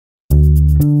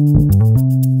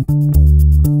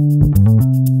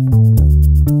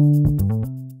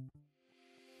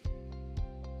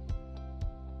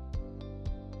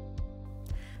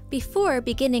Before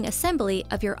beginning assembly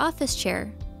of your office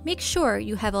chair, make sure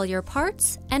you have all your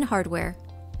parts and hardware.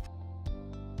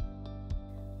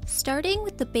 Starting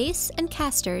with the base and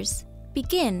casters,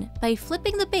 begin by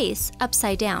flipping the base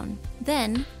upside down.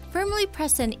 Then, firmly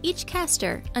press in each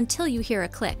caster until you hear a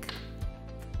click.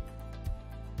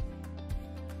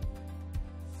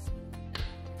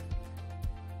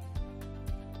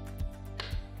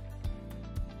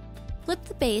 Flip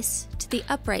the base to the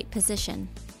upright position.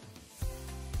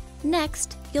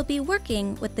 Next, you'll be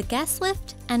working with the gas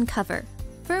lift and cover.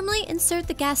 Firmly insert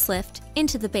the gas lift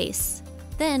into the base.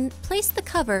 Then, place the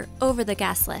cover over the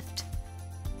gas lift.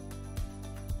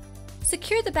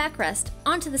 Secure the backrest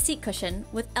onto the seat cushion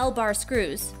with L-bar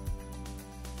screws.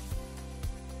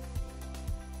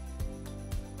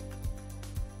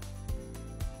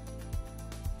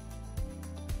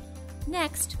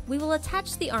 Next, we will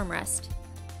attach the armrest.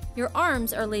 Your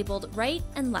arms are labeled right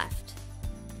and left.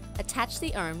 Attach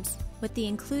the arms with the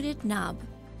included knob.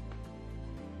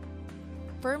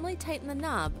 Firmly tighten the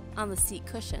knob on the seat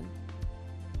cushion.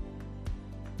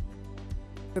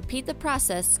 Repeat the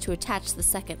process to attach the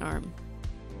second arm.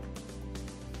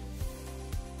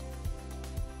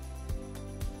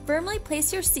 Firmly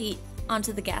place your seat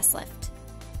onto the gas lift.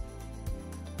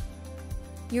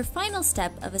 Your final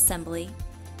step of assembly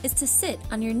is to sit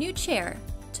on your new chair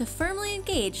to firmly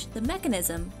engage the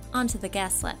mechanism onto the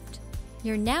gas lift.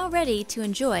 You're now ready to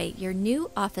enjoy your new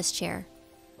office chair.